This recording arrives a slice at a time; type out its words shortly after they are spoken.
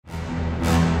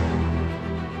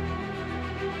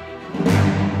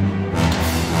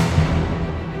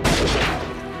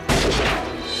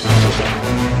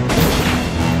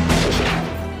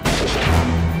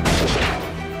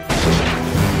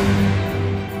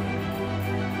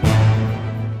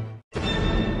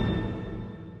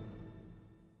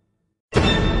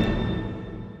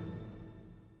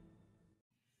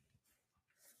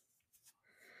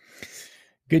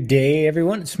Good day,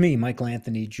 everyone. It's me, Michael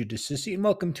Anthony Giudicissi, and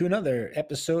welcome to another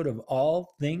episode of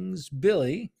All Things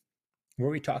Billy, where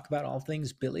we talk about all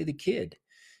things Billy the Kid.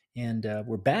 And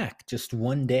we're back just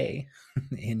one day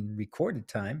in recorded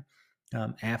time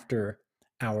after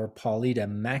our Paulita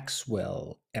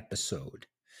Maxwell episode.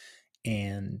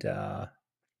 And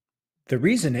the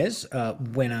reason is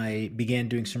when I began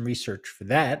doing some research for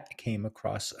that, I came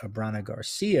across Abrana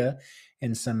Garcia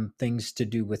and some things to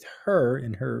do with her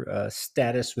and her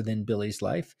status within Billy's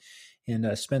life.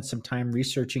 And spent some time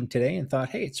researching today and thought,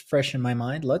 hey, it's fresh in my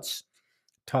mind. Let's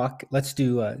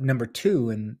do number two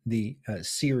in the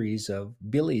series of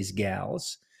Billy's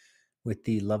Gals with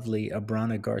the lovely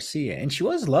Abrana Garcia. And she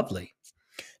was lovely.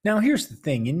 Now, here's the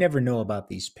thing. You never know about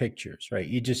these pictures, right?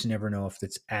 You just never know if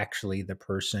it's actually the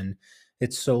person.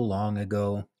 It's so long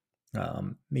ago.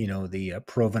 The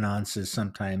provenance is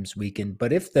sometimes weakened.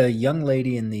 But if the young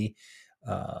lady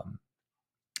um,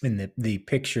 in the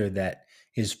picture that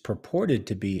is purported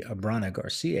to be Abrana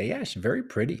Garcia, yeah, she's very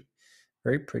pretty,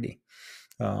 very pretty.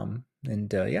 And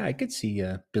I could see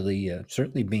Billy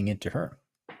certainly being into her.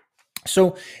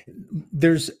 So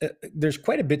there's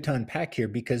quite a bit to unpack here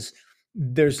because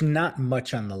there's not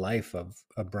much on the life of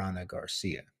Abrana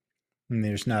Garcia. And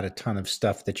there's not a ton of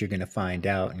stuff that you're going to find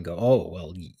out and go, oh,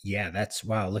 well, yeah, that's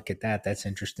wow, look at that. That's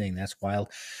interesting. That's wild.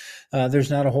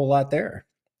 There's not a whole lot there.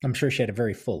 I'm sure she had a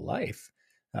very full life.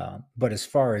 But as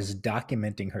far as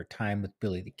documenting her time with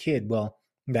Billy the Kid, well,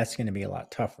 that's going to be a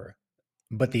lot tougher.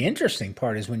 But the interesting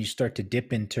part is when you start to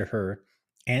dip into her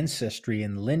ancestry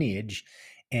and lineage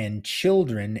and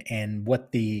children and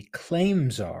what the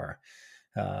claims are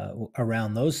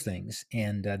around those things.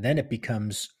 And then it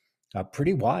becomes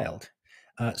pretty wild.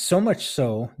 So much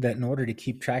so that in order to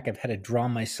keep track, I've had to draw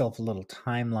myself a little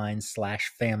timeline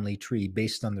 / family tree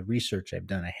based on the research I've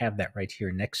done. I have that right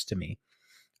here next to me.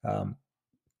 Um,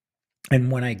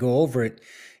 and when I go over it,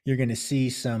 you're going to see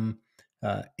some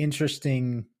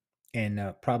interesting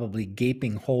and probably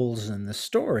gaping holes in the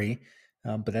story,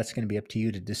 but that's going to be up to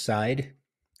you to decide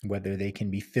whether they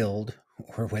can be filled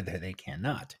or whether they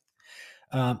cannot.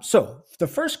 So the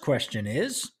first question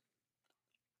is,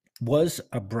 was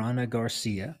Abrana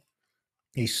Garcia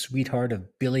a sweetheart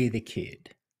of Billy the Kid?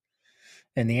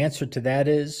 And the answer to that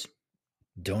is,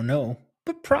 don't know,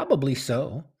 but probably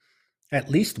so. At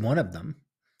least one of them.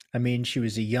 I mean, she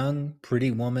was a young,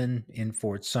 pretty woman in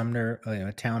Fort Sumner,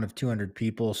 a town of 200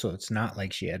 people. So it's not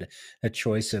like she had a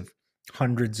choice of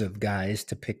hundreds of guys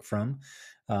to pick from.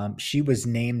 She was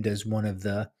named as one of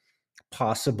the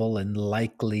possible and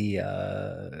likely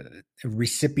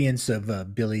recipients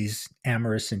of Billy's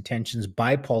amorous intentions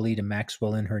by Paulita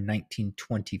Maxwell in her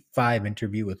 1925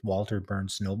 interview with Walter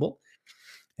Burns Noble.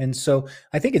 And so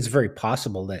I think it's very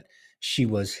possible that she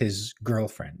was his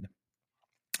girlfriend.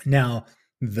 Now,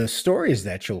 the stories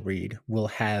that you'll read will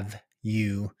have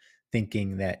you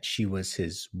thinking that she was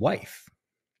his wife.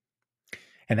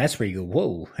 And that's where you go,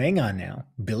 whoa, hang on now.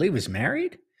 Billy was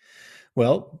married?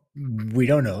 Well, we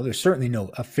don't know. There's certainly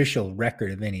no official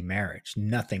record of any marriage,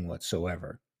 nothing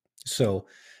whatsoever. So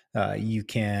you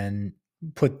can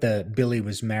put the Billy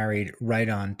was married right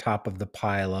on top of the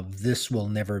pile of this will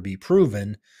never be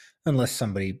proven unless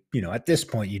somebody, at this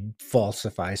point you'd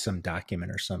falsify some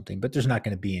document or something. But there's not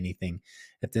going to be anything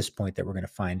at this point that we're going to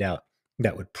find out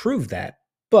that would prove that.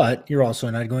 But you're also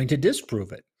not going to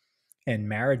disprove it. And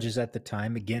marriages at the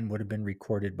time, again, would have been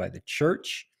recorded by the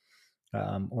church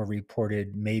or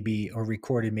recorded maybe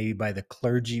by the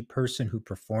clergy person who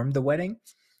performed the wedding.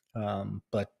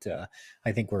 But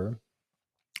I think we're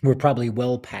probably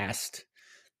well past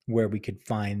where we could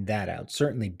find that out.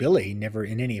 Certainly, Billy never,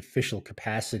 in any official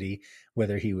capacity,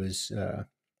 whether he was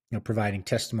providing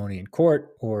testimony in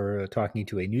court or talking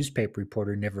to a newspaper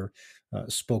reporter, never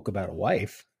spoke about a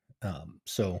wife.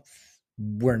 So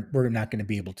we're not going to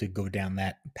be able to go down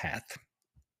that path.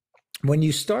 When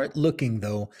you start looking,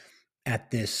 though,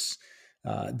 at this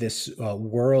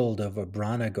world of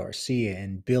Abrana Garcia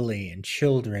and Billy and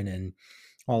children and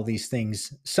all these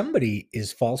things, somebody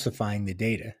is falsifying the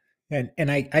data.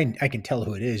 And I can tell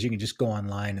who it is. You can just go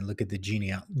online and look at the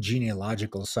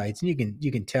genealogical sites, and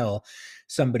you can tell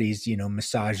somebody's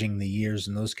massaging the years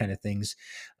and those kind of things,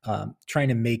 trying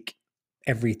to make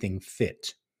everything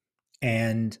fit.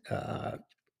 And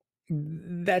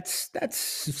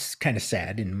that's kind of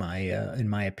sad in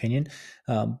my opinion.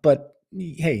 But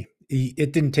hey,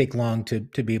 it didn't take long to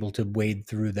be able to wade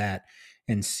through that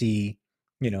and see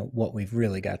what we've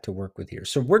really got to work with here.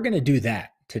 So we're going to do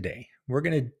that today. We're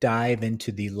going to dive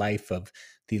into the life of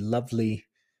the lovely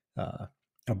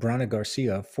Abrana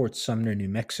Garcia of Fort Sumner, New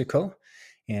Mexico,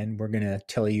 and we're going to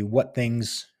tell you what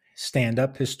things stand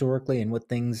up historically and what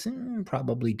things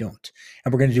probably don't.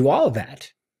 And we're going to do all of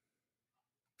that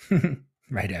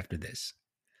right after this.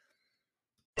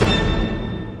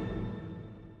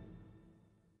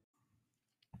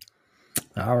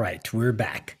 All right, we're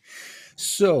back.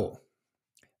 So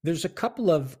there's a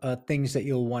couple of things that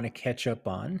you'll want to catch up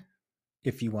on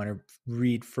if you want to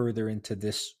read further into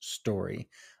this story.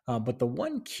 But the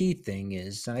one key thing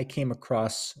is, and I came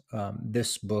across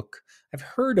this book. I've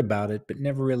heard about it, but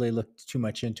never really looked too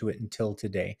much into it until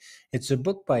today. It's a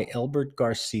book by Albert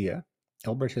Garcia.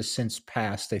 Albert has since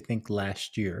passed, I think,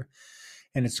 last year.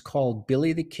 And it's called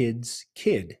Billy the Kid's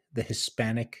Kid, The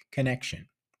Hispanic Connection.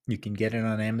 You can get it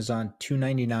on Amazon,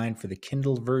 $2.99 for the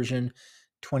Kindle version,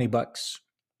 $20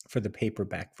 for the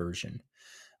paperback version.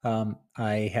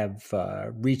 I have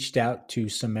reached out to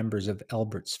some members of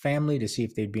Albert's family to see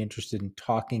if they'd be interested in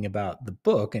talking about the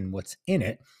book and what's in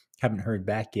it. Haven't heard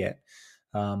back yet.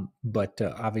 But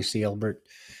obviously Albert,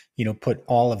 put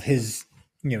all of his,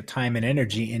 time and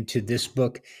energy into this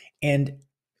book. And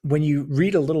when you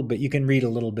read a little bit, you can read a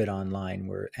little bit online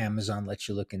where Amazon lets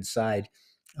you look inside.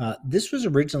 This was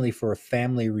originally for a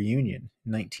family reunion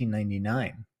in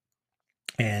 1999.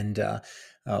 And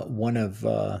one of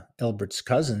Albert's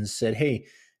cousins said, "Hey,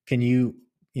 can you,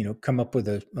 come up with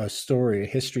a story, a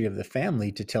history of the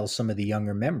family to tell some of the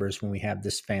younger members when we have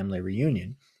this family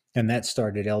reunion?" And that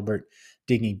started Albert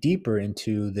digging deeper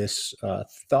into this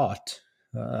thought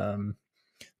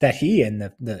that he and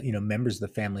the members of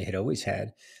the family had always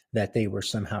had, that they were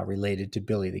somehow related to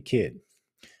Billy the Kid.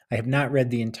 I have not read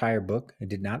the entire book. I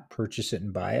did not purchase it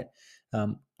and buy it.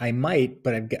 I might,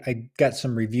 but I got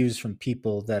some reviews from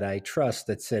people that I trust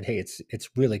that said, "Hey, it's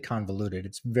really convoluted.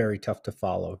 It's very tough to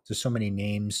follow. There's so many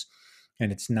names,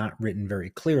 and it's not written very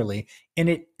clearly." And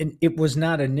it was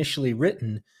not initially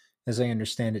written, as I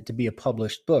understand it, to be a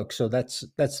published book. So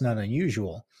that's not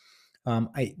unusual.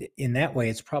 In that way,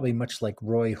 it's probably much like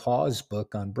Roy Hawes'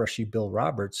 book on Brushy Bill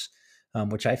Roberts,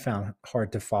 which I found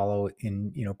hard to follow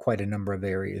in quite a number of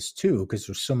areas too, because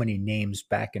there's so many names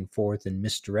back and forth and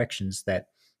misdirections that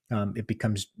it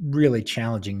becomes really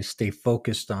challenging to stay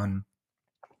focused on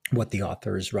what the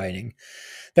author is writing.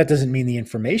 That doesn't mean the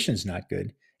information's not good;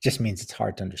 it just means it's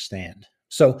hard to understand.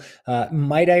 So,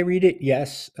 might I read it?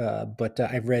 Yes, but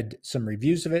I've read some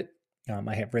reviews of it.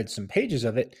 I have read some pages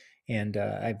of it, and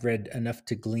I've read enough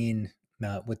to glean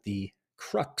what the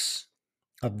crux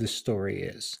of the story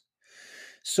is.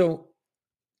 So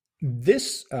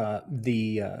this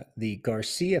the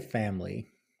Garcia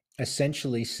family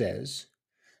essentially says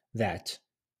that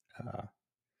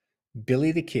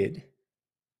Billy the Kid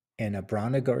and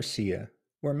Abrana Garcia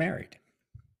were married,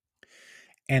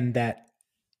 and that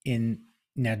in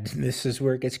now this is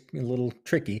where it gets a little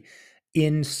tricky.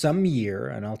 In some year,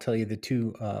 and I'll tell you the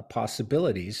two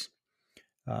possibilities.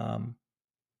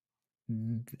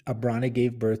 Abrana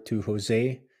gave birth to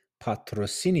Jose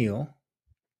Patrocinio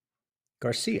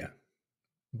Garcia,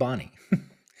 Bonnie,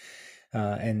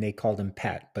 and they called him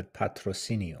Pat, but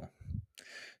Patrocinio.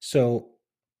 So,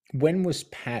 when was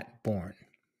Pat born?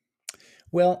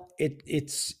 Well,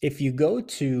 it's if you go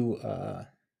to,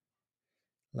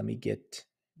 let me get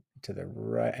to the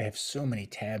right. I have so many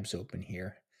tabs open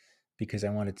here because I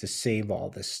wanted to save all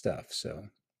this stuff. So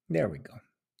there we go.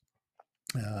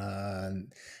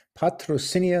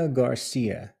 Patrocinio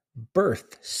Garcia,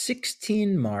 birth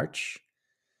 16 March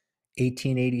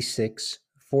 1886,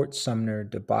 Fort Sumner,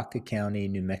 Debaca County,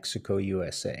 New Mexico,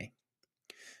 USA.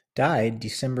 Died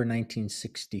December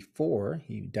 1964.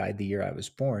 He died the year I was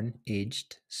born,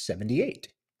 aged 78.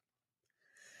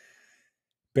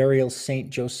 Burial St.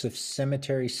 Joseph's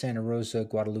Cemetery, Santa Rosa,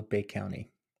 Guadalupe County.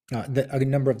 A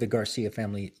number of the Garcia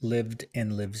family lived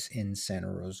and lives in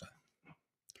Santa Rosa.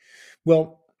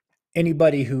 Well,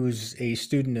 anybody who's a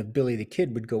student of Billy the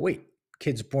Kid would go, wait,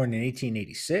 kid's born in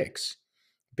 1886.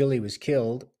 Billy was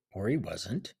killed, or he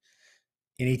wasn't,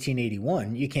 in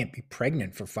 1881. You can't be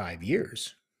pregnant for 5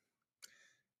 years.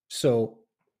 So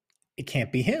it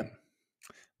can't be him.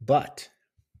 But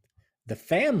the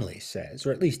family says,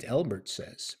 or at least Albert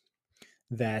says,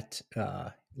 that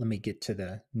let me get to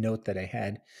the note that I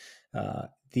had.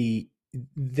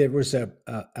 There was a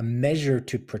measure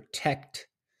to protect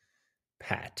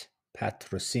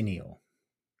Patrocinio,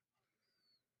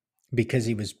 because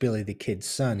he was Billy the Kid's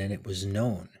son and it was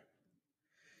known.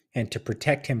 And to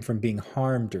protect him from being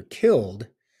harmed or killed,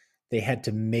 they had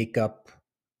to make up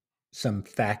some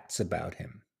facts about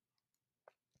him.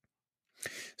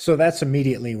 So that's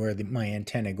immediately where my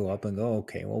antenna go up and go,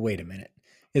 okay, well, wait a minute.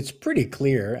 It's pretty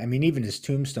clear. I mean, even his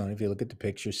tombstone, if you look at the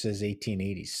picture, says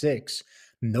 1886.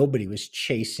 Nobody was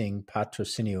chasing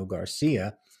Patrocinio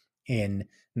Garcia. in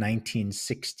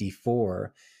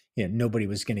 1964, nobody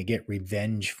was going to get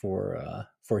revenge for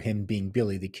him being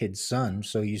Billy the Kid's son.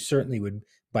 So you certainly would,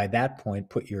 by that point,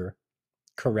 put your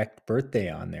correct birthday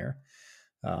on there.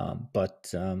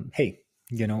 But hey,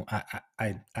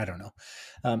 I don't know.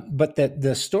 But that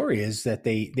the story is that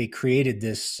they created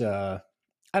this. I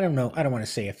don't know. I don't want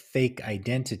to say a fake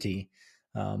identity,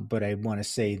 but I want to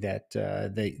say that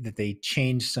they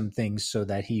changed some things so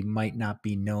that he might not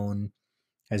be known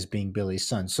as being Billy's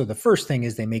son. So the first thing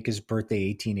is they make his birthday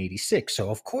 1886. So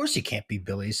of course he can't be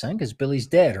Billy's son because Billy's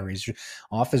dead, or he's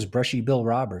off as Brushy Bill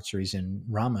Roberts, or he's in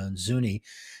Rama and Zuni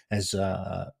as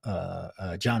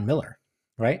John Miller,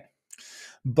 right?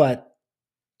 But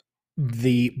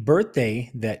the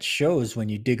birthday that shows when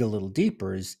you dig a little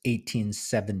deeper is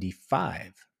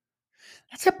 1875.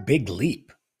 That's a big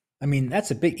leap. I mean,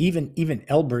 that's a big, even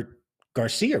Albert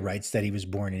Garcia writes that he was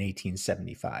born in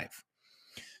 1875.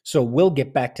 So we'll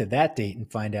get back to that date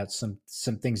and find out some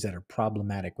things that are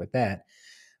problematic with that.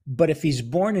 But if he's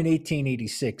born in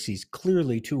 1886, he's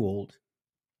clearly too old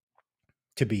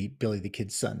to be Billy the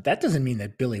Kid's son. That doesn't mean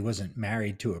that Billy wasn't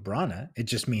married to Abrana. It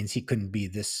just means he couldn't be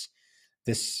this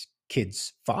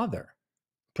kid's father.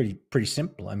 Pretty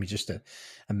simple. I mean, just a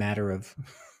matter of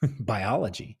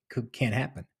biology. Can't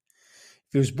happen.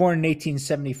 If he was born in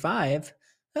 1875,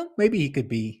 well, maybe he could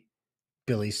be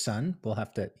Billy's son. We'll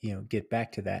have to, get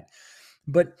back to that.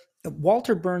 But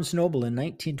Walter Burns Noble in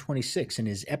 1926, in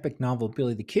his epic novel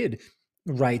Billy the Kid,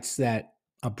 writes that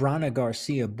Abrana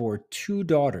Garcia bore two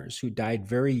daughters who died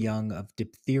very young of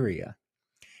diphtheria.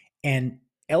 And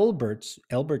Albert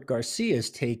Garcia's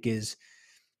take is,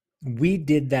 we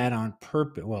did that on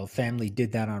purpose. Well, family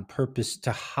did that on purpose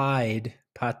to hide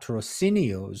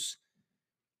Patrocinio's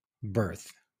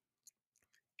birth.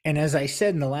 And as I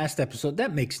said in the last episode,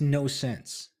 that makes no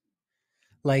sense.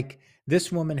 Like,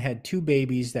 this woman had two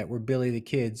babies that were Billy the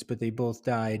Kid's, but they both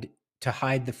died to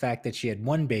hide the fact that she had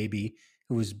one baby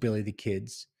who was Billy the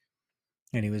Kid's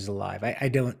and he was alive. I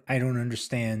don't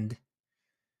understand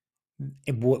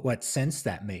what sense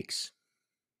that makes.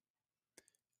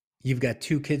 You've got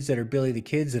two kids that are Billy the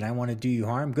Kid's and I want to do you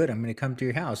harm. Good. I'm going to come to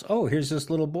your house. Oh, here's this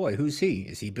little boy. Who's he?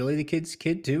 Is he Billy the Kid's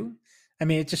kid too? I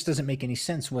mean, it just doesn't make any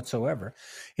sense whatsoever.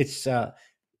 It's, I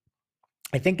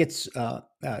think it's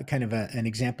kind of an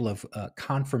example of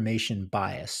confirmation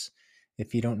bias.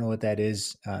 If you don't know what that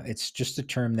is, it's just a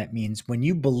term that means when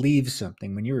you believe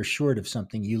something, when you're assured of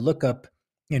something, you look up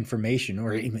information,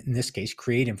 or even in this case,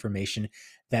 create information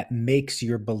that makes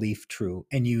your belief true,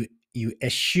 and you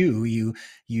eschew,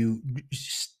 you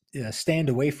stand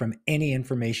away from any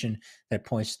information that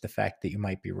points to the fact that you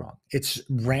might be wrong. It's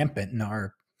rampant in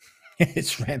our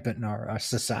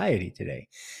society today.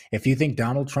 If you think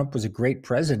Donald Trump was a great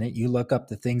president, you look up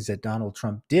the things that Donald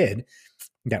Trump did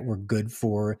that were good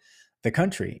for the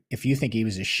country. If you think he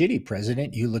was a shitty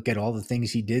president, you look at all the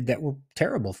things he did that were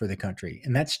terrible for the country.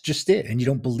 And that's just it. And you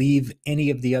don't believe any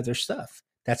of the other stuff.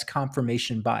 That's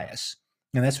confirmation bias.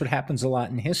 And that's what happens a lot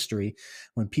in history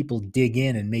when people dig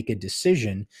in and make a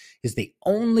decision, is they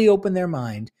only open their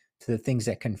mind to the things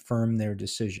that confirm their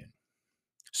decision.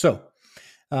 So,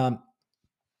 can't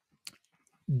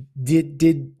get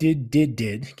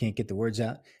the words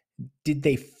out. Did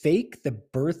they fake the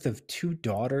birth of two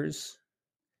daughters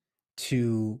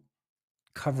to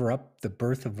cover up the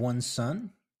birth of one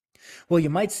son? Well, you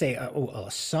might say,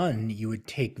 a son, you would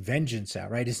take vengeance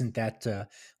out, right? Isn't that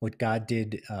what God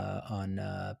did on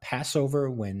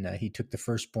Passover when he took the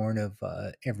firstborn of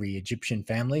every Egyptian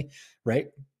family, right?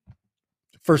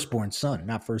 Firstborn son,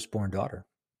 not firstborn daughter.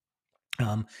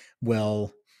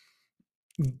 Well,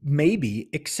 maybe,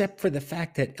 except for the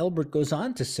fact that Elbert goes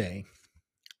on to say,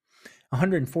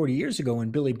 140 years ago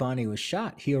when Billy Bonney was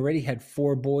shot, he already had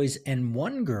 4 boys and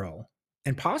 1 girl,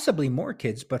 and possibly more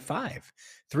kids, but 5.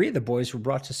 3 of the boys were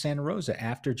brought to Santa Rosa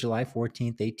after July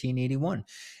 14th, 1881,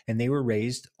 and they were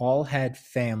raised, all had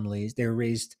families. They were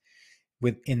raised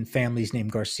in families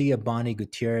named Garcia, Bonney,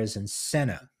 Gutierrez, and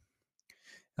Sena.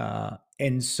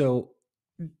 And so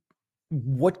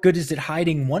what good is it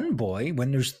hiding 1 boy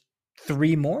when there's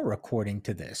 3 more according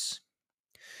to this?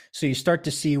 So you start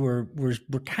to see we're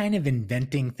kind of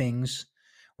inventing things.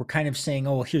 We're kind of saying,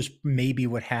 oh, here's maybe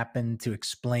what happened to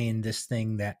explain this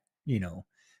thing that,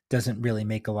 doesn't really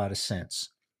make a lot of sense.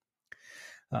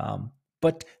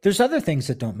 But there's other things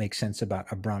that don't make sense about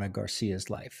Abrana Garcia's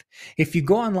life. If you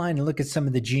go online and look at some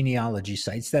of the genealogy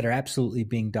sites that are absolutely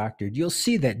being doctored, you'll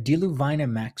see that Diluvina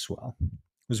Maxwell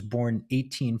was born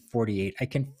 1848. I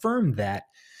confirmed that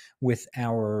with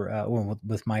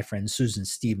with my friend Susan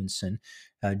Stevenson,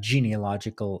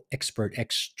 genealogical expert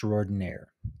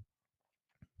extraordinaire.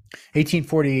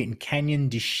 1848 in Canyon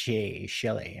de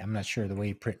Chelly. I'm not sure the way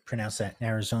you pronounce that in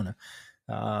Arizona.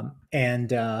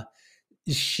 And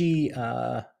she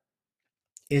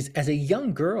is, as a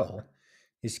young girl,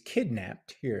 is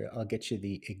kidnapped. Here, I'll get you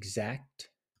the exact.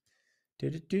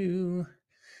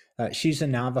 She's a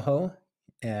Navajo.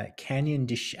 Canyon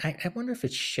de I wonder if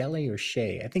it's Shelley or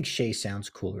Shay. I think Shay sounds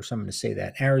cooler, so I'm going to say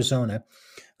that. Arizona.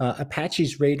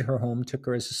 Apaches raid her home, took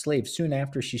her as a slave. Soon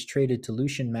after, she's traded to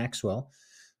Lucian Maxwell,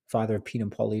 father of Pete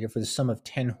and Paulita, for the sum of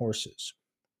 10 horses.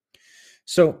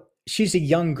 So she's a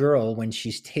young girl when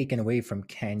she's taken away from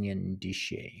Canyon de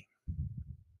Chelly.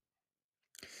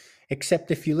 Except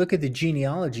if you look at the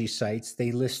genealogy sites,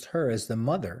 they list her as the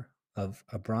mother of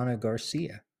Abrana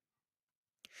Garcia.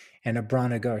 And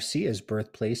Abrana Garcia's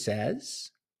birthplace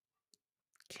as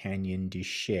Canyon de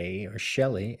Chelly or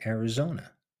Shelley,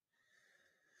 Arizona.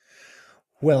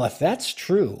 Well, if that's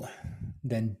true,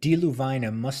 then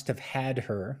Diluvina must have had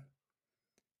her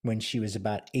when she was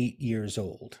about 8 years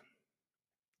old.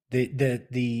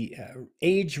 The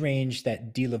age range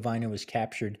that Diluvina was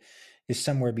captured is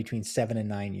somewhere between 7 and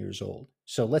 9 years old.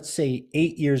 So let's say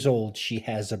 8 years old, she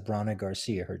has Abrana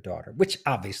Garcia, her daughter, which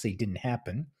obviously didn't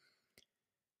happen.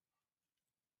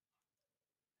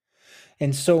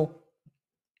 And so,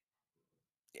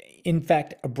 in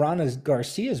fact, Abrana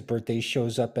Garcia's birthday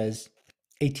shows up as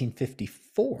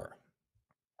 1854,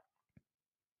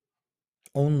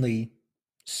 only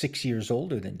 6 years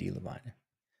older than Diluvina.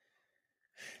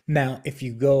 Now, if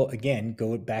you go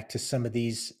back to some of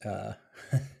these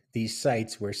these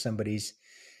sites where somebody's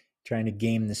trying to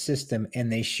game the system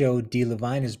and they show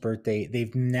Diluvina's birthday,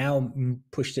 they've now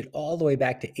pushed it all the way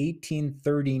back to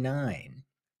 1839.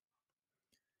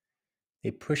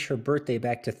 They push her birthday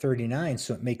back to 39,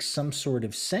 so it makes some sort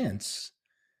of sense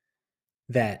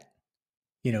that,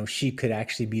 she could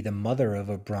actually be the mother of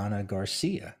Abrana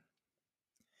Garcia.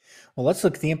 Well, let's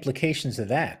look at the implications of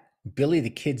that. Billy the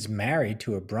Kid's married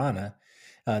to Abrana.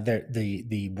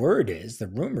 The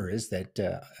rumor is that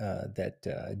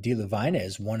Diluvina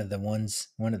is one of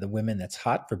the women that's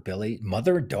hot for Billy.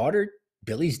 Mother, daughter,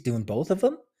 Billy's doing both of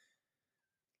them.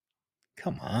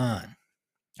 Come on.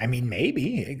 I mean,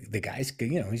 maybe the guy's,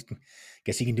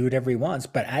 guess he can do whatever he wants,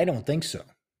 but I don't think so.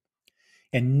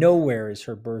 And nowhere is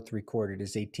her birth recorded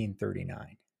as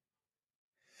 1839.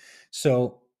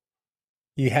 So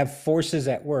you have forces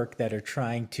at work that are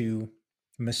trying to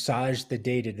massage the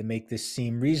data to make this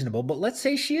seem reasonable. But let's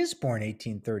say she is born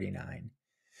 1839.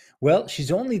 Well,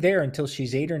 she's only there until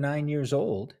she's 8 or 9 years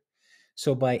old.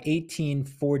 So by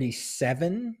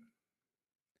 1847,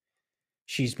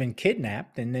 she's been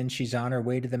kidnapped, and then she's on her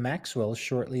way to the Maxwells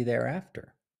shortly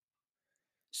thereafter.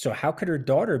 So how could her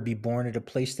daughter be born at a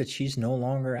place that she's no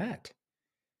longer at?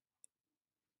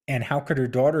 And how could her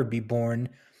daughter be born,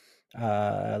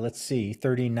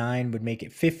 39 would make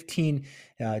it 15.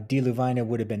 Diluvina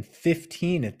would have been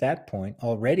 15 at that point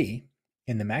already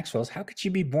in the Maxwells. How could she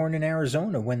be born in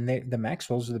Arizona when the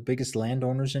Maxwells are the biggest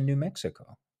landowners in New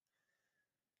Mexico?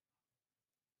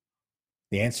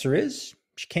 The answer is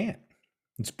she can't.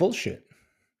 It's bullshit.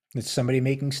 It's somebody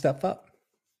making stuff up.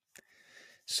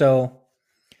 So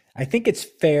I think it's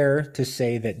fair to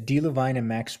say that Diluvina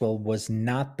Maxwell was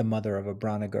not the mother of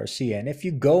Abrana Garcia. And if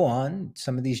you go on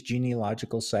some of these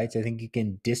genealogical sites, I think you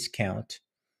can discount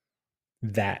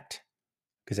that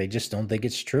because I just don't think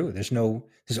it's true. There's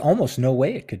almost no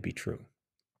way it could be true.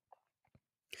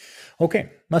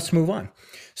 Okay, let's move on.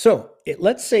 So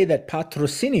let's say that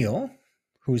Patrocinio,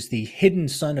 who's the hidden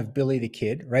son of Billy the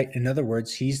Kid, right? In other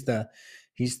words, he's the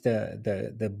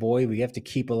boy we have to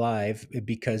keep alive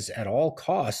because at all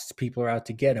costs people are out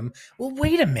to get him. Well,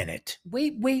 wait a minute.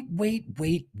 Wait.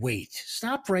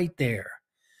 Stop right there.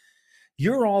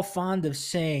 You're all fond of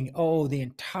saying, oh, the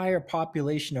entire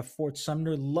population of Fort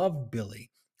Sumner loved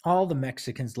Billy. All the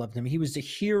Mexicans loved him. He was the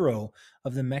hero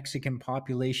of the Mexican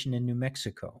population in New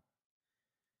Mexico.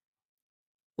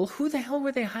 Well, who the hell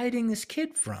were they hiding this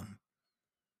kid from?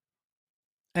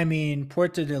 I mean,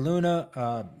 Puerto de Luna,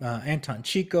 Anton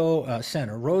Chico,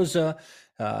 Santa Rosa,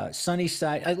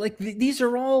 Sunnyside. These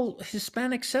are all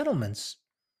Hispanic settlements.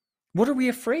 What are we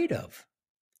afraid of?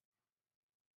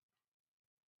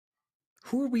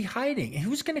 Who are we hiding? And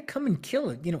who's going to come and kill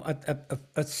it?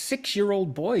 A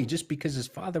 6-year-old boy just because his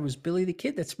father was Billy the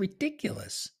Kid? That's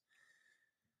ridiculous.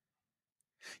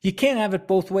 You can't have it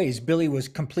both ways. Billy was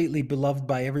completely beloved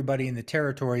by everybody in the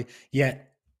territory, yet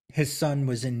his son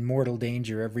was in mortal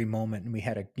danger every moment, and we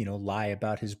had to, lie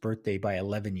about his birthday by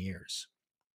 11 years.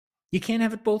 You can't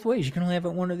have it both ways. You can only have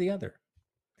it one or the other.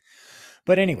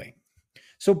 But anyway,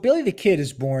 so Billy the Kid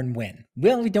is born when?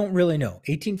 Well, we don't really know.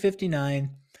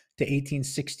 1859 to to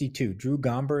 1862. Drew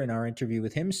Gomber, in our interview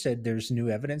with him, said there's new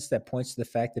evidence that points to the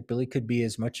fact that Billy could be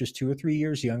as much as 2 or 3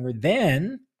 years younger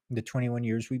than the 21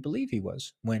 years we believe he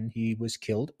was when he was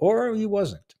killed, or he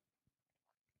wasn't.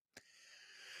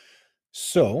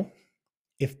 So,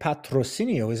 if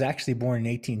Patrocinio was actually born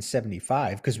in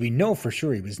 1875, because we know for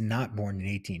sure he was not born in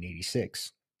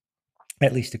 1886,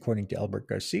 at least according to Albert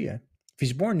Garcia, if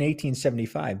he's born in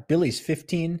 1875, Billy's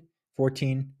 15,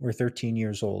 14, or 13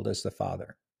 years old as the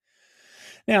father.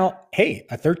 Now, hey,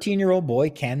 a 13-year-old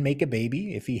boy can make a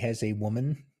baby if he has a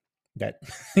woman that,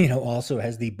 also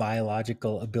has the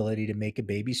biological ability to make a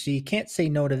baby. So you can't say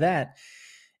no to that,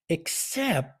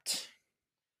 except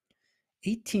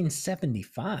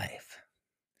 1875.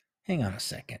 Hang on a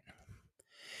second.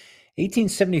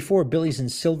 1874, Billy's in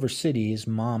Silver City. His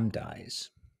mom dies.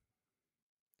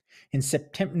 In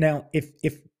September, now,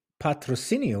 if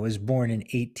Patrocinio is born in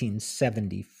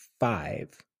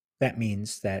 1875, that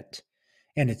means that,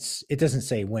 and it doesn't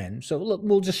say when, so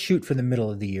we'll just shoot for the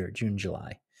middle of the year, June,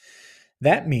 July.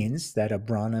 That means that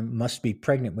Abrana must be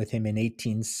pregnant with him in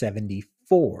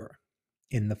 1874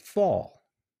 in the fall,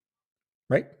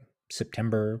 right?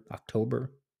 September,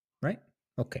 October, right?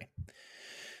 Okay.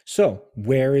 So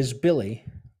where is Billy?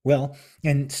 Well,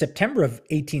 in September of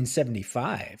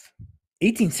 1875,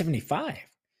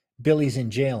 Billy's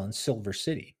in jail in Silver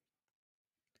City.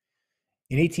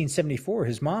 In 1874,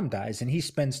 his mom dies, and he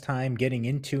spends time getting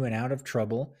into and out of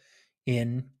trouble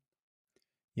in,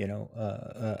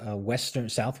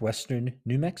 southwestern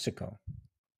New Mexico.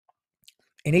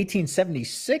 In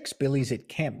 1876, Billy's at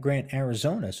Camp Grant,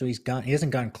 Arizona. So he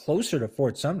hasn't gone closer to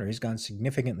Fort Sumner. He's gone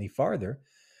significantly farther.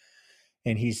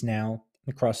 And he's now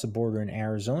across the border in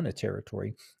Arizona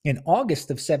territory. In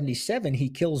August of 77, he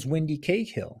kills Wendy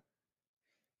Cahill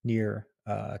near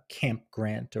Camp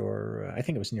Grant, or I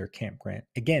think it was near Camp Grant.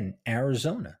 Again,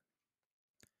 Arizona.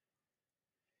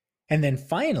 And then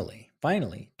finally,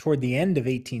 toward the end of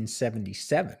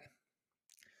 1877,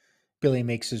 Billy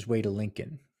makes his way to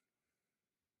Lincoln.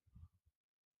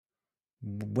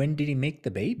 When did he make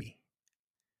the baby?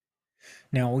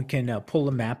 Now we can pull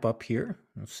the map up here.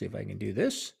 Let's see if I can do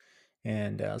this.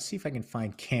 And I'll see if I can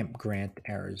find Camp Grant,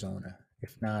 Arizona.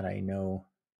 If not, I know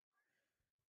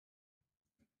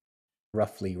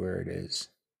roughly where it is.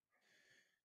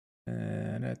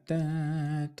 No,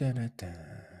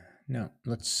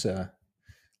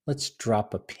 let's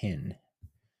drop a pin.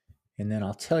 And then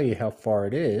I'll tell you how far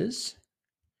it is.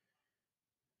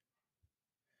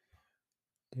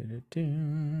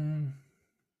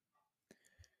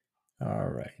 All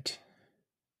right.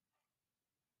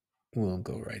 We'll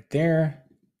go right there.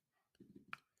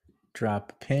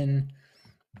 Drop a pin.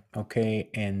 Okay,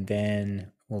 and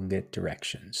then we'll get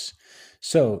directions.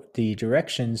 So the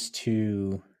directions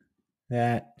to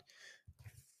that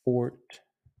Fort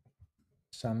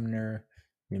Sumner,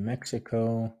 New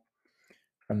Mexico,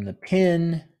 from the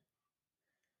pin,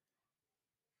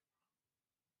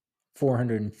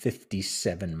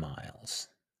 457 miles.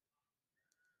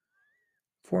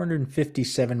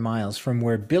 457 miles from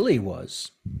where Billy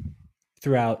was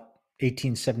throughout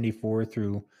 1874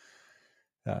 through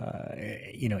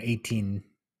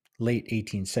late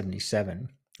 1877,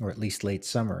 or at least late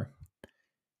summer.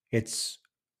 It's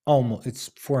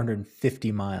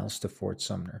 450 miles to Fort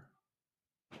Sumner.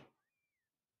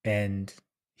 And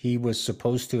he was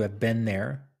supposed to have been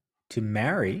there to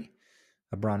marry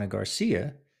Abrana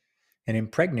Garcia and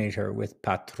impregnate her with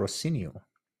Patrocinio.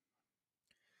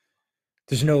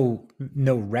 There's no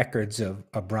records of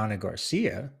Abrana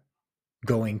Garcia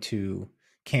going to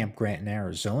Camp Grant in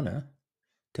Arizona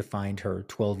to find her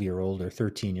 12-year-old or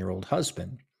 13-year-old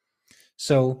husband.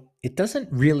 So it doesn't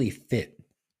really fit.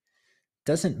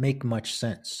 Doesn't make much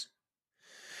sense.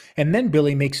 And then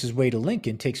Billy makes his way to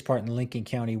Lincoln, takes part in the Lincoln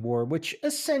County War, which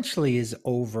essentially is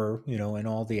over, in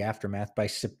all the aftermath by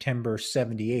September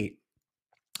 78.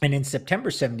 And in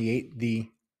September 78, the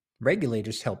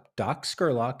regulators helped Doc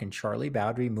Scurlock and Charlie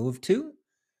Bowdry move to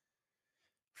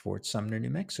Fort Sumner, New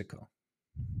Mexico.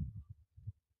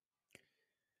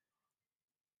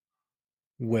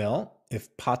 Well,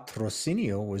 if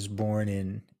Patrocinio was born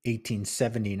in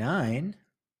 1879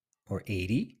 or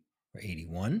 80 or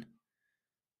 81,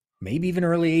 maybe even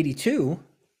early 82,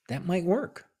 that might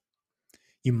work.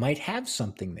 You might have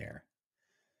something there.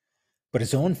 But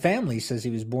his own family says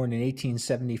he was born in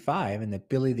 1875 and that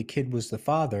Billy the Kid was the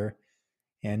father,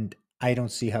 and I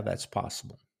don't see how that's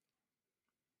possible.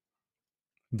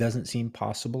 Doesn't seem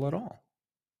possible at all.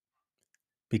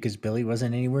 because Billy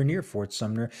wasn't anywhere near Fort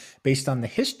Sumner based on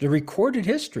the recorded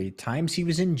history, times he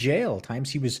was in jail, times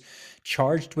he was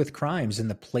charged with crimes, and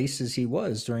the places he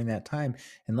was during that time,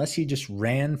 unless he just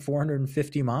ran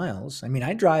 450 miles. I mean,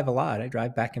 I drive a lot. I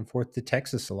drive back and forth to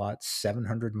Texas a lot,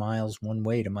 700 miles one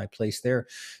way to my place there.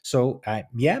 So,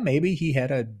 yeah, maybe he had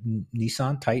a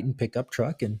Nissan Titan pickup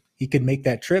truck and he could make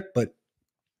that trip, but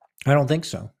I don't think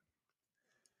so.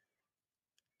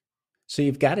 So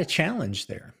you've got a challenge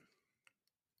there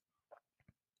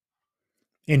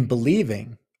in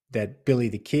believing that Billy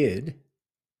the Kid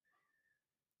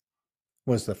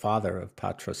was the father of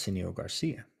Patrocinio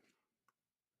Garcia.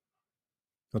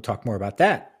 We'll talk more about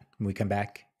that when we come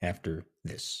back after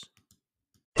this.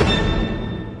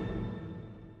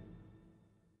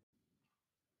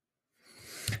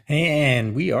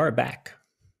 And we are back.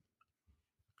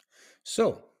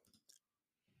 So,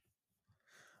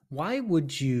 why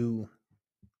would you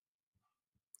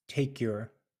take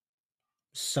your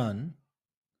son,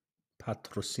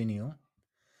 Patrocinio,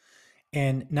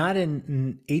 and not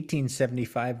in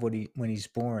 1875 when he's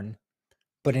born,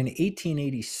 but in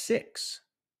 1886,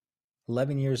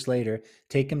 11 years later,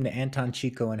 take him to Anton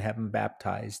Chico and have him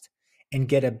baptized and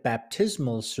get a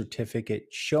baptismal certificate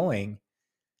showing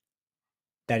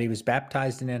that he was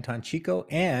baptized in Anton Chico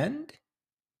and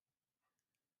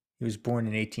he was born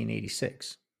in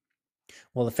 1886.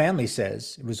 Well, the family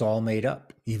says it was all made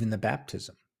up, even the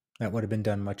baptism. That would have been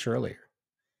done much earlier.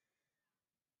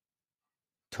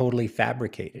 Totally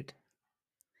fabricated.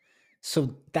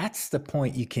 So that's the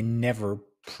point you can never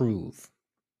prove.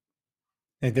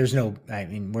 There's no, I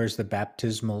mean, where's the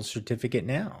baptismal certificate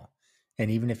now?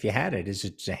 And even if you had it, is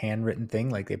it a handwritten thing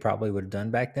like they probably would have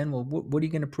done back then? Well, what are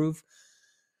you going to prove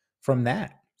from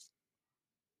that?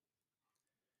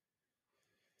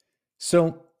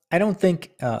 So I don't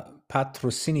think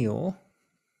Patrocinio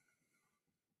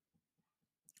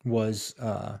was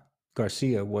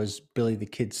Garcia was Billy the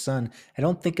Kid's son. I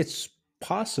don't think it's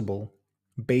possible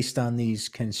based on these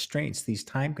constraints, these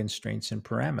time constraints and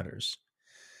parameters.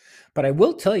 But I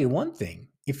will tell you one thing.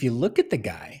 If you look at the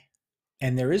guy,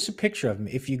 and there is a picture of him,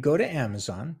 if you go to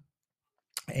Amazon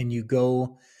and you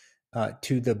go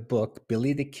to the book,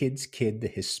 Billy the Kid's Kid, The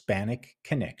Hispanic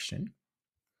Connection,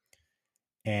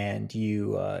 and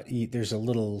there's a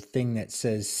little thing that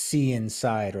says see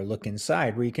inside or look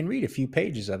inside where you can read a few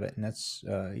pages of it. And that's,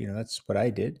 that's what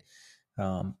I did.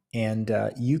 And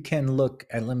you can look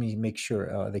at, let me make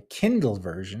sure, the Kindle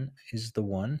version is the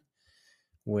one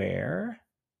where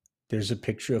there's a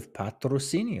picture of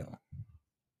Patrocinio,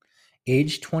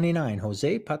 age 29,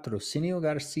 Jose Patrocinio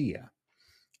Garcia.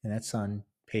 And that's on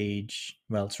page,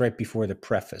 well, it's right before the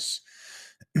preface.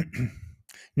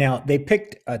 Now, they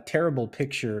picked a terrible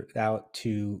picture out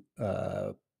to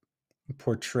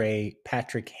portray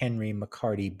Patrick Henry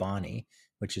McCarty Bonney,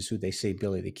 which is who they say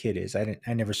Billy the Kid is. I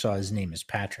never saw his name as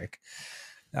Patrick.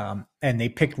 And they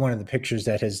picked one of the pictures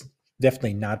that has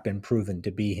definitely not been proven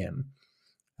to be him.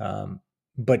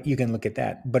 But you can look at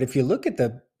that. But if you look at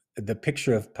the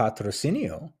picture of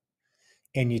Patrocinio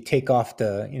and you take off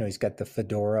he's got the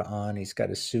fedora on, he's got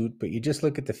a suit, but you just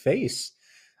look at the face,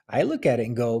 I look at it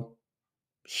and go,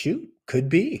 shoot, could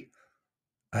be.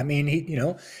 I mean,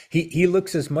 he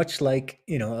looks as much like,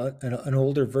 an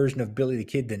older version of Billy the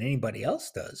Kid than anybody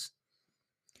else does.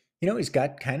 He's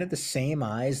got kind of the same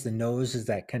eyes. The nose is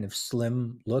that kind of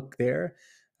slim look there.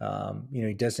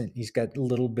 He's got a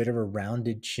little bit of a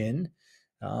rounded chin.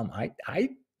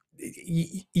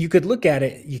 You could look at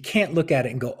it. You can't look at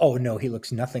it and go, oh no, he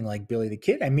looks nothing like Billy the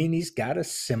Kid. I mean, he's got a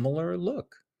similar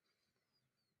look,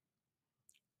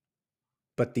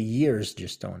 but the years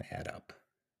just don't add up.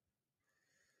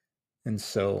 And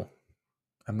so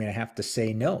I'm going to have to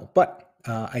say no, but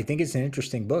I think it's an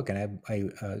interesting book, and I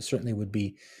certainly would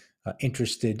be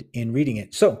interested in reading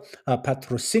it. So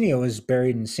Patrocinio is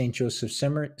buried in St. Joseph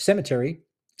Cemetery,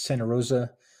 Santa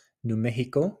Rosa, New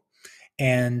Mexico,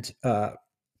 and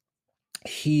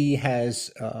he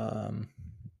has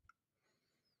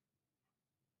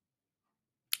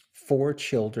 4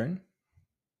 children.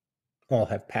 All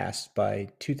have passed by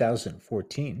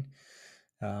 2014,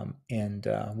 and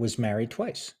was married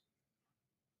twice.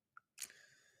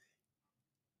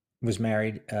 Was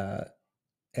married,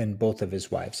 and both of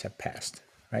his wives have passed,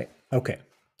 right? Okay.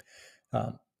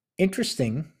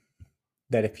 Interesting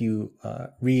that if you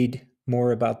read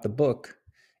more about the book,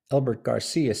 Albert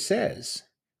Garcia says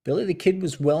Billy the Kid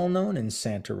was well known in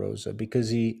Santa Rosa because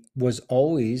he was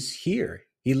always here.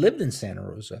 He lived in Santa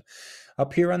Rosa,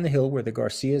 up here on the hill where the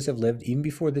Garcias have lived even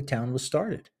before the town was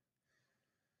started.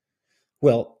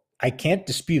 Well, I can't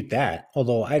dispute that,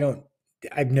 although I don't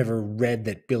I've never read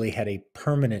that Billy had a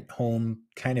permanent home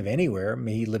kind of anywhere. I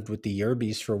mean, he lived with the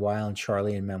Yerbys for a while, and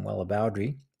Charlie and Manuela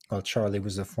Bowdry, while Charlie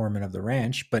was the foreman of the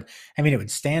ranch. But I mean, it would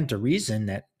stand to reason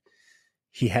that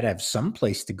he had to have some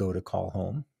place to go to call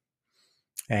home.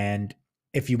 And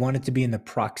if you wanted to be in the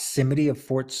proximity of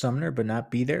Fort Sumner but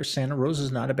not be there, Santa Rosa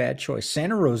is not a bad choice.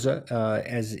 Santa Rosa,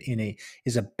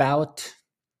 is about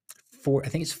I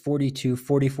think it's 42,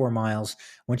 44 miles.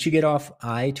 Once you get off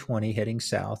I-20 heading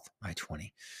south,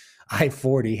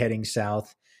 I-40 heading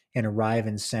south, and arrive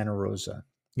in Santa Rosa,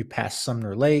 you pass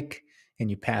Sumner Lake and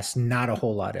you pass not a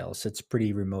whole lot else. It's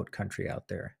pretty remote country out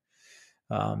there.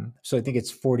 So I think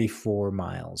it's 44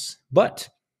 miles. But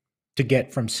to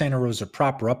get from Santa Rosa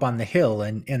proper up on the hill,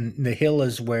 and the hill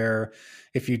is where,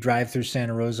 if you drive through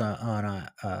Santa Rosa on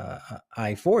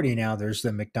I-40 now, there's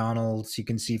the McDonald's you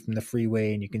can see from the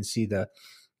freeway, and you can see the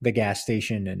gas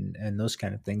station and those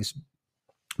kind of things.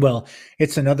 Well,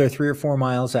 it's another 3 or 4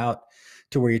 miles out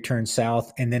to where you turn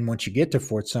south, and then once you get to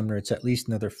Fort Sumner, it's at least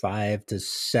another 5 to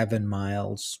 7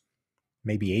 miles,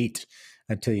 maybe 8,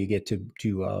 until you get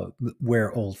to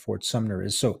where old Fort Sumner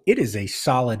is. So it is a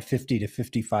solid 50 to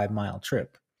 55 mile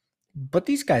trip. But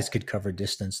these guys could cover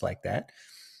distance like that.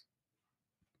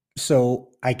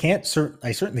 So I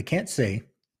certainly can't say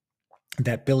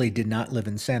that Billy did not live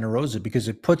in Santa Rosa, because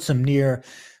it puts him near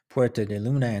Puerto de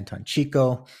Luna and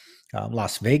Tonchico,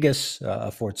 Las Vegas,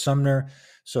 Fort Sumner.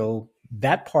 So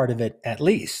that part of it, at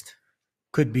least,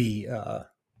 could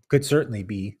certainly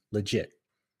be legit.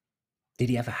 Did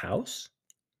he have a house?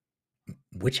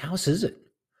 Which house is it?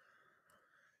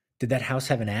 Did that house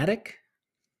have an attic?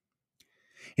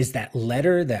 Is that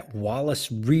letter that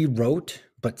Wallace rewrote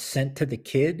but sent to the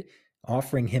kid,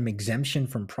 offering him exemption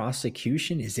from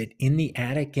prosecution, is it in the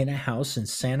attic in a house in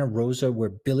Santa Rosa where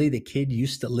Billy the Kid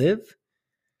used to live?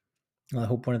 Well, I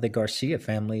hope one of the Garcia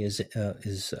family is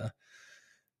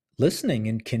listening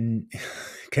and can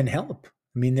can help.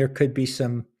 I mean, there could be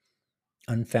some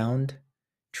unfound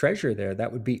treasure there.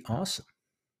 That would be awesome.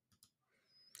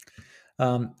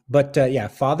 But yeah,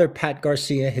 Father Pat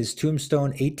Garcia, his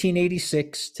tombstone,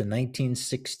 1886 to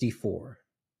 1964.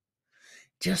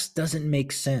 Just doesn't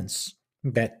make sense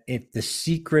that if the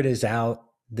secret is out,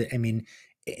 I mean,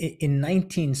 in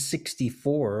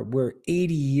 1964, we're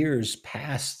 80 years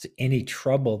past any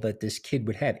trouble that this kid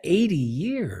would have. 80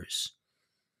 years.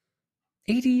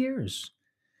 80 years.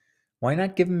 Why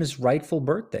not give him his rightful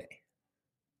birthday?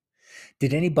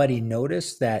 Did anybody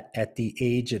notice that at the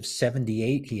age of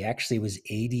 78, he actually was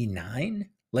 89?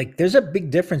 Like, there's a big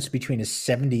difference between a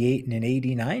 78 and an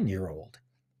 89-year-old.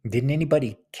 Didn't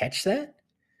anybody catch that?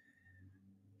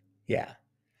 Yeah.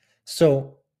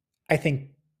 So I think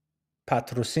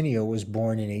Patrocinio was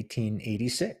born in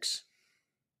 1886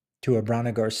 to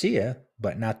Abrana Garcia,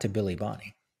 but not to Billy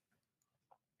Bonney.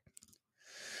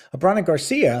 Abrana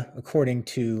Garcia, according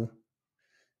to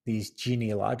these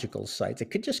genealogical sites, I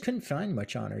couldn't find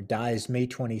much on her, dies May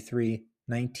 23,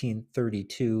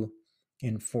 1932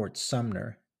 in Fort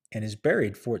Sumner, and is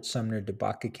buried Fort Sumner,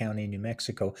 Debaca County, New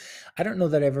Mexico. I don't know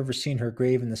that I've ever seen her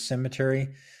grave in the cemetery.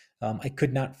 I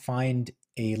could not find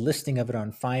a listing of it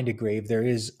on Find a Grave. There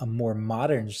is a more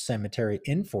modern cemetery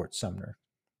in Fort Sumner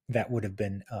that would have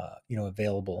been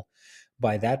available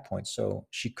by that point. So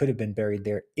she could have been buried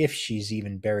there, if she's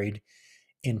even buried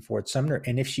in Fort Sumner,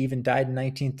 and if she even died in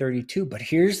 1932. But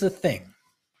here's the thing.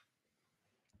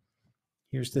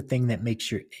 Here's the thing that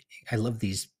makes you, I love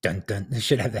these dun dun. They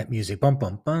should have that music. Bum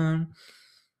bum bum.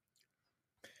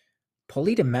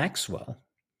 Paulita Maxwell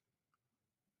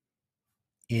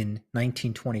in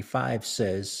 1925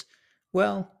 says,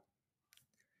 well,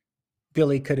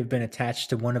 Billy could have been attached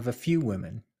to one of a few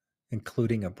women,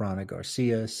 including Abrana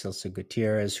Garcia, Silsa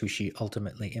Gutierrez, who she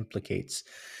ultimately implicates.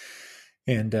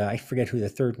 And I forget who the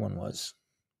third one was.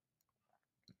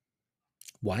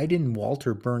 Why didn't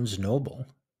Walter Burns Noble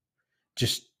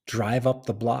just drive up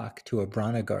the block to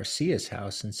Abrana Garcia's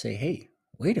house and say, hey,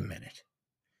 wait a minute.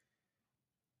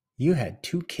 You had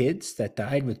 2 kids that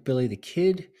died with Billy the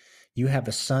Kid. You have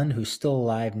a son who's still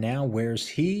alive now. Where's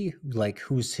he? Like,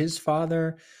 who's his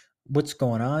father? What's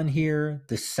going on here?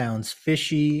 This sounds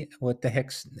fishy. What the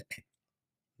heck's...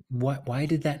 Why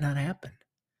did that not happen?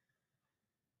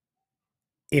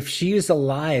 If she was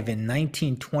alive in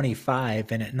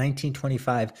 1925, and at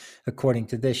 1925, according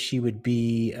to this, she would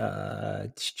be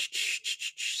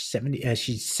 70.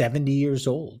 She's 70 years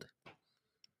old.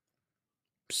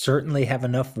 Certainly have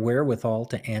enough wherewithal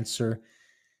to answer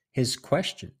his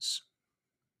questions.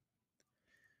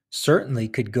 Certainly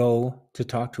could go to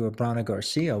talk to Abrana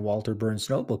Garcia. Walter Burns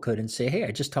Noble could, and say, hey,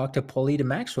 I just talked to Paulita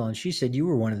Maxwell, and she said you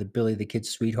were one of the Billy the Kid's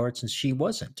sweethearts, and she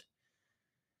wasn't.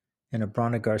 And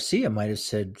Abrana Garcia might have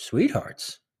said,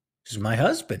 sweethearts, this is my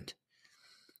husband.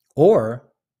 Or,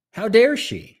 how dare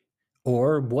she?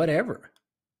 Or whatever.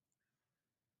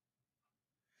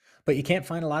 But you can't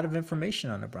find a lot of information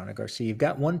on Abrana Garcia. You've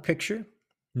got one picture,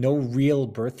 no real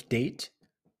birth date.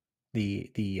 The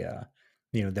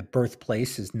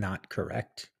birthplace is not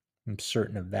correct. I'm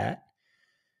certain of that.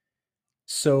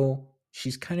 So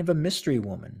she's kind of a mystery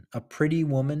woman, a pretty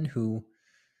woman who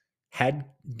had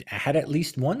at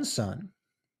least one son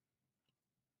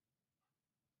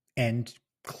and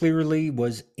clearly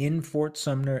was in Fort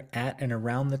Sumner at and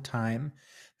around the time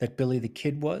that Billy the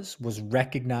Kid was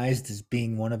recognized as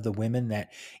being one of the women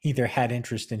that either had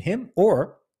interest in him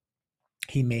or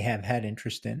he may have had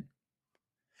interest in.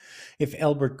 If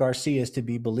Albert Garcia is to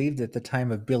be believed, at the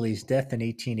time of Billy's death in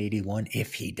 1881,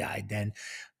 if he died then,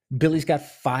 Billy's got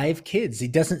 5 kids. He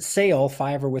doesn't say all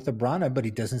 5 are with Abrana, but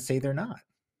he doesn't say they're not.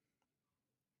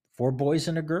 4 boys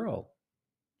and a girl.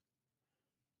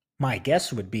 My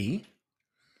guess would be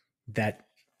that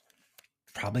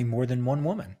probably more than one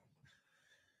woman.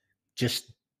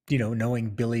 Just,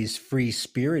 knowing Billy's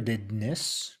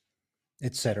free-spiritedness,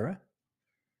 etc.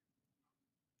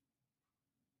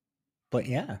 But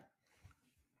yeah,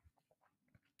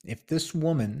 if this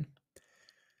woman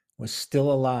was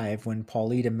still alive when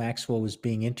Paulita Maxwell was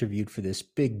being interviewed for this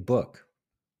big book,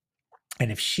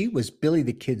 and if she was Billy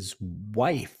the Kid's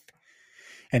wife,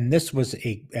 and this was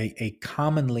a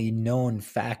commonly known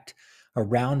fact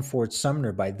around Fort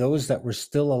Sumner by those that were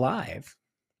still alive,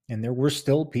 and there were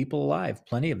still people alive,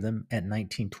 plenty of them at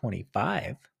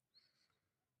 1925,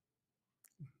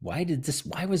 why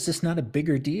was this not a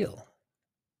bigger deal?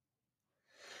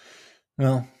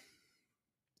 Well,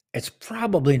 it's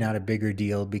probably not a bigger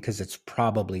deal because it's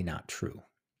probably not true.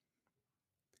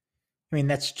 I mean,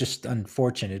 that's just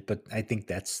unfortunate, but I think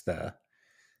that's the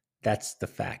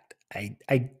fact.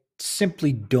 I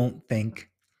simply don't think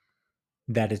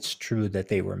that it's true that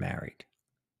they were married.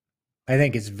 I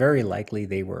think it's very likely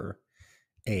they were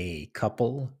a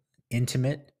couple,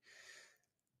 intimate,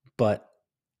 but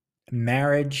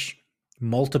marriage,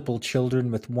 multiple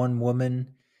children with one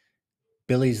woman.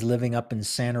 Billy's living up in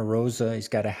Santa Rosa. He's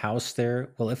got a house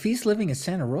there. Well, if he's living in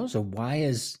Santa Rosa, why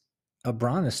is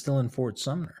Abrana still in Fort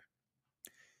Sumner?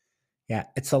 Yeah,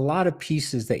 it's a lot of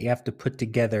pieces that you have to put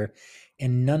together,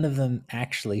 and none of them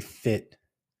actually fit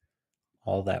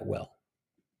all that well,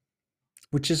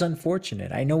 which is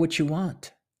unfortunate. I know what you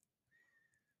want.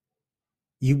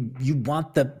 You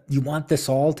want this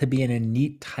all to be in a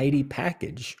neat, tidy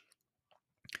package.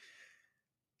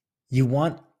 You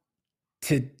want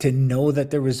to know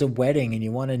that there was a wedding, and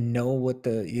you want to know what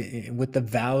the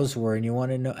vows were, and you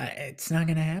want to know it's not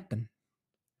going to happen.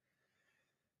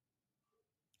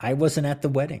 I wasn't at the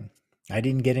wedding. I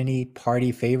didn't get any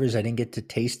party favors. I didn't get to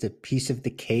taste a piece of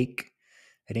the cake.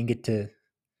 I didn't get to,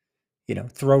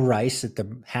 throw rice at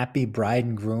the happy bride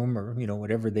and groom, or,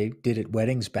 whatever they did at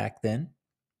weddings back then.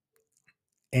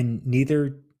 And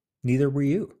neither were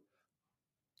you.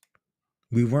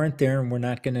 We weren't there, and we're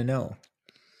not going to know.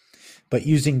 But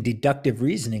using deductive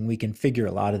reasoning, we can figure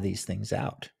a lot of these things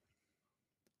out.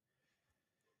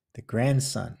 The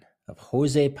grandson of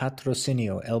Jose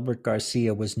Patrocinio, Albert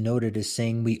Garcia, was noted as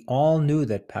saying, "We all knew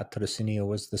that Patrocinio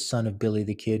was the son of Billy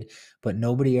the Kid, but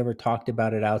nobody ever talked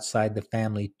about it outside the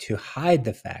family to hide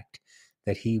the fact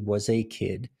that he was a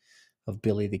kid of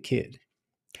Billy the Kid."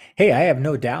 Hey, I have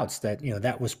no doubts that,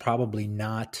 that was probably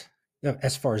not,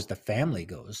 as far as the family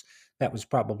goes, that was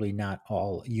probably not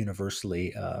all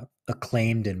universally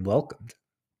acclaimed and welcomed.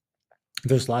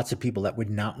 There's lots of people that would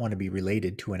not want to be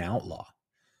related to an outlaw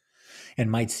and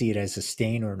might see it as a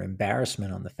stain or an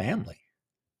embarrassment on the family.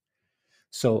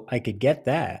 So I could get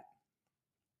that.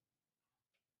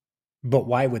 But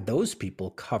why would those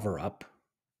people cover up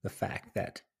the fact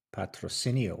that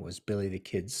Patrocinio was Billy the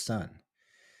Kid's son?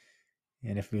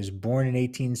 And if he was born in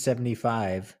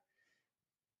 1875,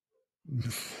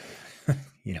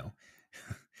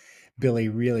 Billy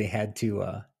really had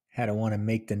to want to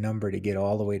make the number to get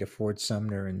all the way to Fort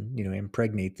Sumner and,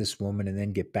 impregnate this woman and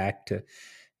then get back to,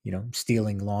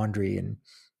 stealing laundry and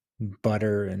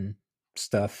butter and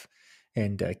stuff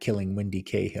and killing Wendy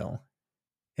Cahill.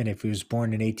 And if he was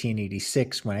born in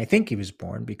 1886, when I think he was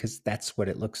born, because that's what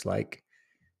it looks like,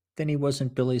 then he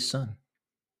wasn't Billy's son.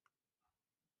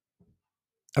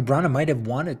 Abrana might have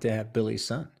wanted to have Billy's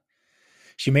son.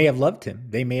 She may have loved him.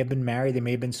 They may have been married. They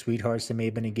may have been sweethearts. They may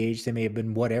have been engaged. They may have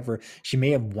been whatever. She may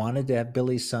have wanted to have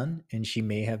Billy's son, and she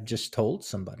may have just told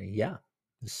somebody, yeah,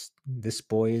 this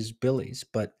boy is Billy's.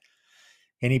 But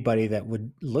anybody that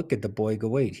would look at the boy go,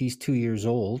 wait, he's 2 years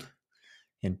old,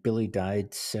 and Billy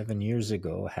died 7 years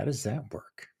ago. How does that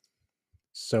work?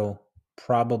 So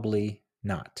probably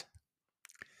not.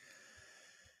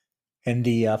 And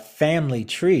the family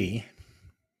tree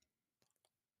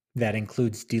that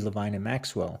includes D. Levine and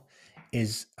Maxwell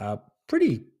is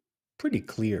pretty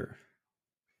clear.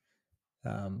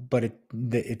 But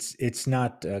it's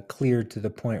not clear to the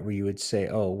point where you would say,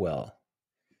 "Oh well,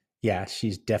 yeah,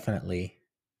 she's definitely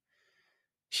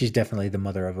the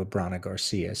mother of Abrana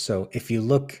Garcia." So if you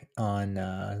look on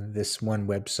this one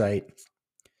website,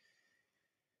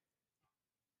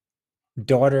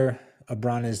 daughter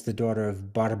Abrana is the daughter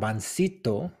of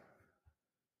Barbancito,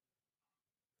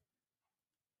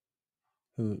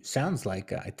 who sounds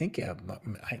like I think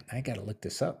I got to look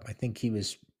this up. I think he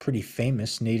was pretty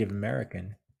famous Native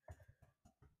American.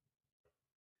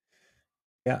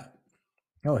 Yeah.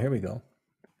 Oh, here we go.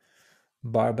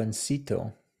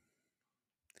 Barbancito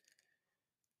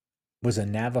was a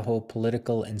Navajo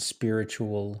political and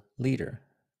spiritual leader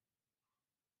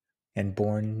and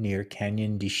born near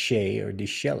Canyon de Chelly or de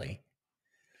Shelley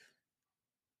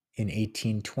in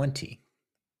 1820.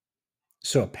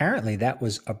 So apparently that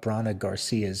was Abrana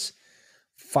Garcia's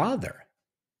father,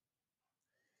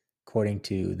 according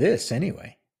to this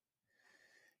anyway,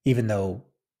 even though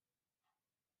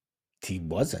he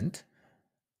wasn't.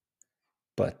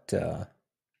 But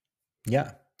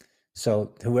yeah.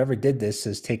 So whoever did this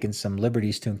has taken some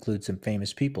liberties to include some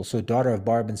famous people. So daughter of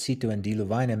Barbancito and De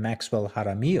Luvina Maxwell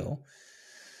Jaramillo.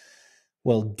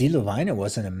 Well, De Luvina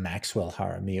wasn't a Maxwell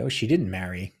Jaramillo. She didn't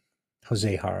marry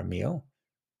Jose Jaramillo.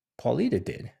 Paulita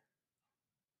did.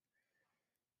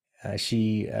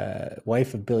 She,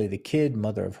 wife of Billy the Kid,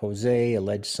 mother of Jose,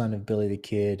 alleged son of Billy the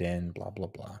Kid, and blah, blah,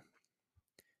 blah.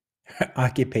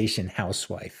 Occupation,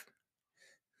 housewife.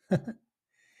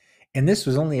 And this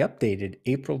was only updated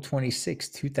April 26,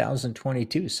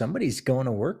 2022. Somebody's going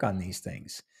to work on these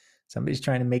things. Somebody's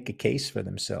trying to make a case for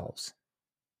themselves.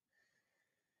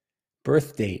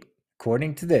 Birth date,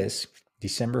 according to this,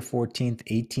 December 14th,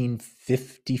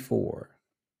 1854.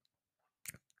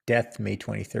 Death, May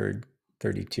 23rd,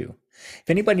 32. If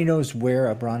anybody knows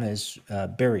where Abrana is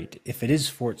buried, if it is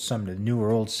Fort Sumner, new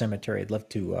or old cemetery, I'd love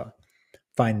to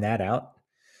find that out.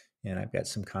 And I've got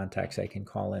some contacts I can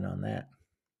call in on that.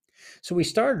 So we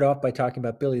started off by talking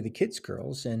about Billy the Kid's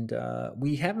girls, and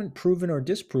we haven't proven or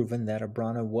disproven that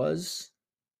Abrana was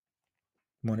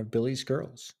one of Billy's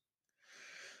girls.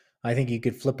 I think you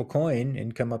could flip a coin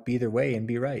and come up either way and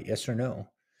be right, yes or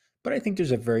no. But I think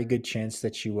there's a very good chance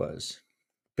that she was.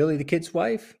 Billy the Kid's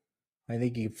wife, I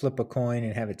think you could flip a coin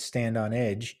and have it stand on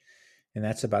edge, and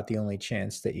that's about the only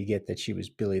chance that you get that she was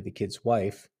Billy the Kid's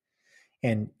wife.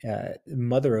 And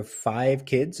mother of 5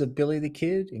 kids of Billy the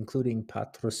Kid, including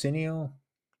Patrocinio,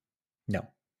 no.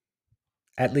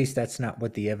 At least that's not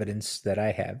what the evidence that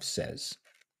I have says.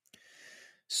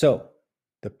 So,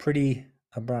 the pretty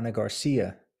Abrana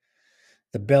Garcia,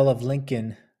 the belle of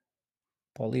Lincoln,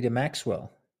 Paulita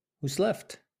Maxwell, who's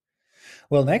left?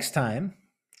 Well, next time,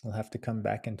 we'll have to come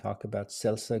back and talk about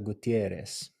Celsa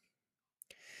Gutierrez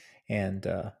and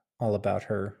all about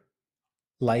her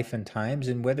life and times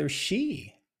and whether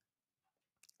she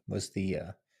was the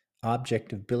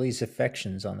object of Billy's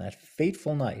affections on that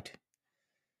fateful night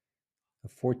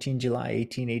of 14 July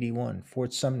 1881,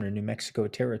 Fort Sumner, New Mexico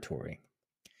Territory,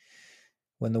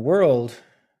 when the world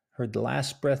heard the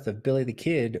last breath of Billy the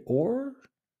Kid, or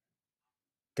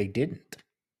they didn't.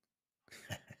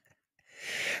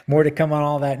 More to come on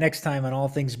all that next time on All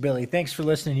Things Billy. Thanks for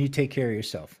listening. You take care of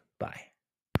yourself. Bye.